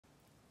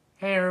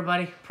Hey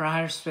everybody,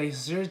 Prior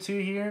Space 02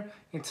 here,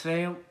 and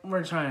today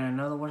we're trying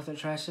another Worth It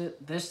Trash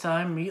It. This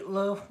time,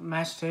 meatloaf,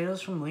 mashed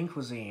potatoes from Lean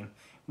Cuisine,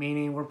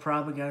 meaning we're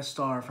probably gonna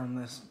starve from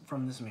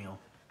this meal.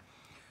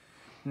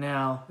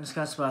 Now, this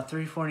costs about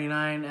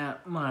 $3.49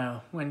 at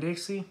my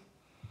Winn-Dixie.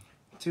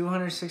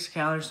 206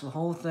 calories for the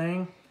whole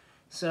thing,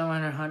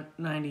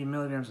 790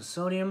 milligrams of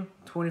sodium,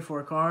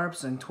 24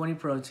 carbs, and 20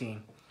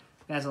 protein.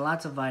 It has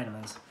lots of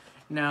vitamins.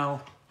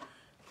 Now,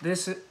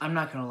 I'm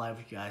not gonna lie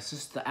with you guys,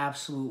 this is the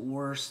absolute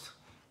worst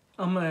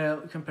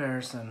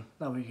comparison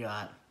that we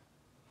got.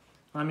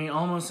 I mean,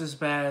 almost as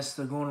bad as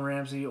the Gordon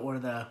Ramsay or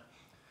the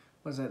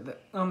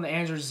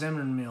Andrew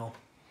Zimmern meal.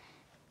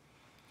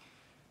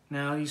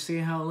 Now, you see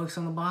how it looks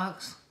on the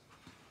box?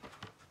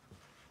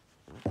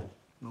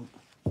 Nope.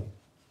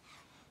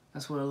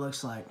 That's what it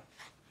looks like.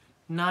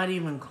 Not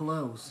even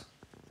close.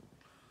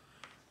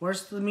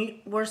 Where's the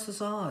meat? Where's the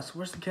sauce?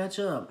 Where's the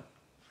ketchup?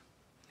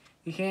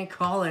 You can't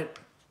call it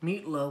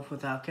meatloaf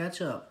without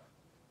ketchup.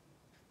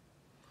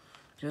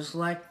 Just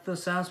like the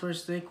Salisbury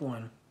steak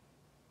one.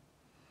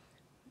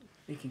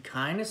 You can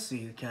kind of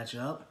see the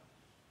ketchup,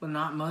 but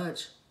not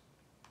much.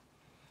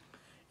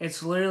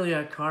 It's literally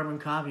a carbon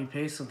copy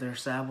paste of their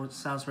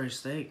Salisbury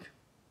steak.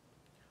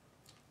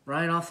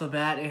 Right off the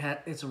bat,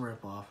 it's a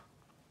ripoff.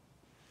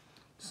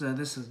 So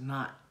this does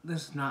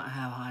not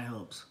have high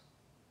hopes.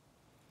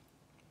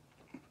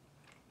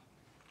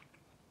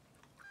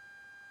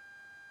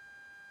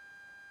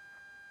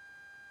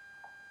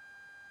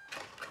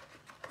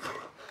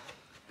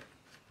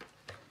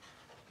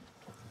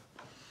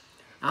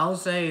 I would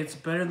say it's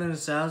better than the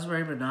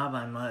Salisbury, but not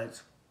by much.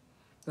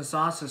 The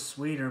sauce is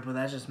sweeter, but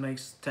that just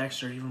makes the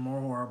texture even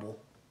more horrible.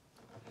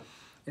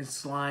 It's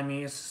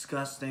slimy, it's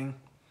disgusting.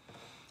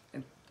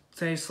 It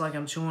tastes like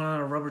I'm chewing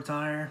on a rubber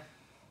tire.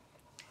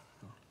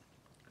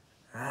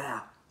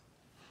 Ah.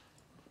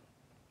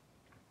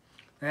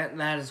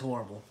 That is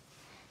horrible.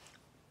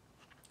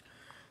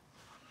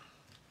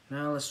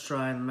 Now let's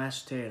try the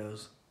mashed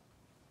potatoes.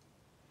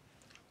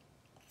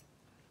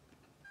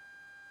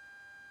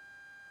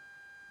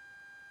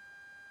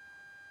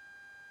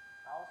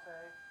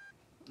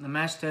 The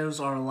mashed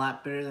potatoes are a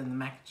lot better than the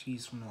mac and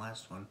cheese from the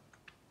last one.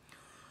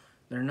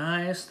 They're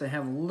nice. They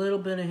have a little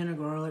bit of hint of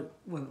garlic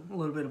with a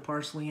little bit of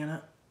parsley in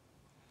it.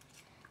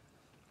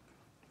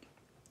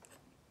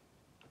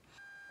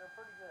 They're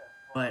pretty good.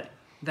 But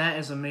that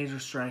is a major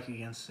strike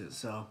against it.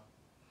 So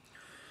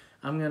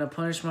I'm going to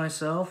punish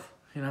myself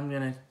and I'm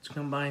going to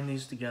combine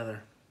these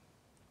together.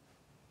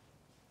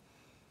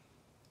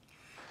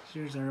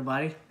 Cheers,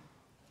 everybody.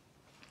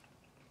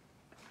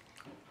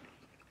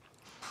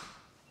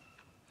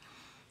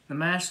 The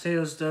mashed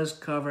potatoes does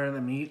cover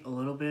the meat a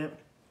little bit,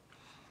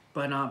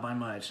 but not by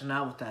much.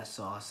 Not with that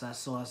sauce. That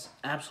sauce is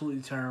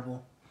absolutely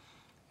terrible.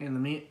 And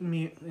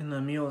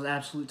the meal is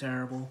absolutely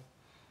terrible.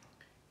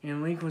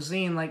 And Lean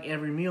Cuisine, like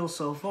every meal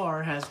so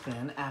far, has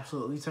been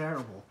absolutely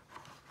terrible.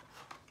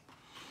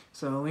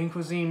 So Lean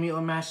Cuisine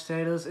meatloaf mashed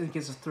potatoes, it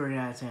gets a 3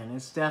 out of 10.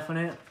 It's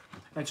definite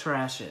a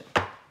trash it.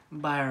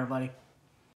 Bye, everybody.